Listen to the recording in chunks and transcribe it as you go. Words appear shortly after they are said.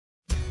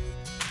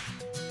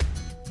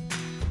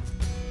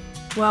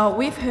Well,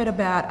 we've heard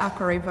about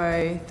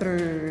Aquarevo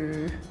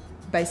through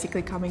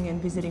basically coming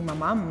and visiting my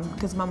mum,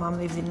 because my mum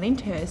lives in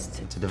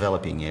Lyndhurst. It's a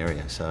developing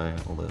area, so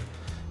all the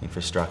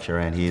infrastructure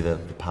around here, the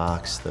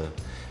parks, you're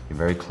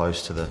very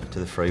close to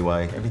the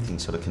freeway.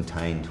 Everything's sort of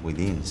contained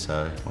within,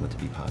 so I wanted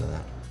to be part of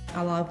that.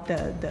 I love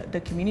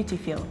the community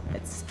feel.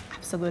 It's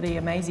absolutely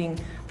amazing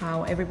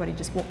how everybody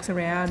just walks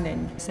around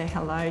and say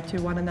hello to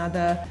one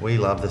another. We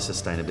love the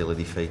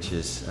sustainability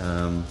features.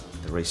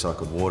 The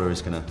recycled water is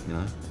going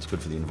to, it's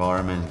good for the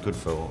environment, good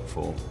for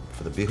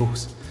the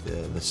bills,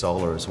 the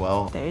solar as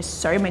well. There's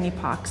so many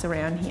parks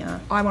around here.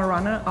 I'm a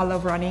runner, I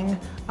love running.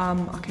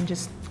 I can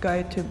just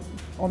go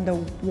on the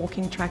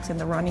walking tracks and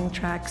the running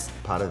tracks.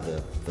 Part of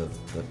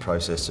the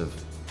process of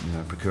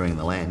procuring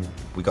the land,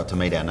 we got to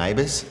meet our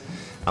neighbours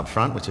up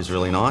front, which was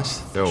really nice.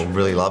 They're all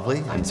really lovely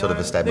and sort of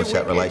establish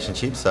that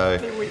relationship. So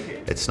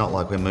it's not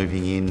like we're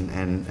moving in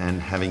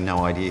and having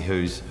no idea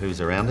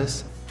who's around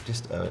us.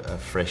 Just a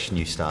fresh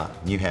new start,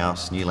 new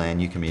house, new land,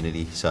 new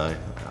community. So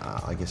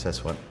I guess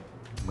that's what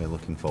we're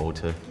looking forward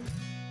to.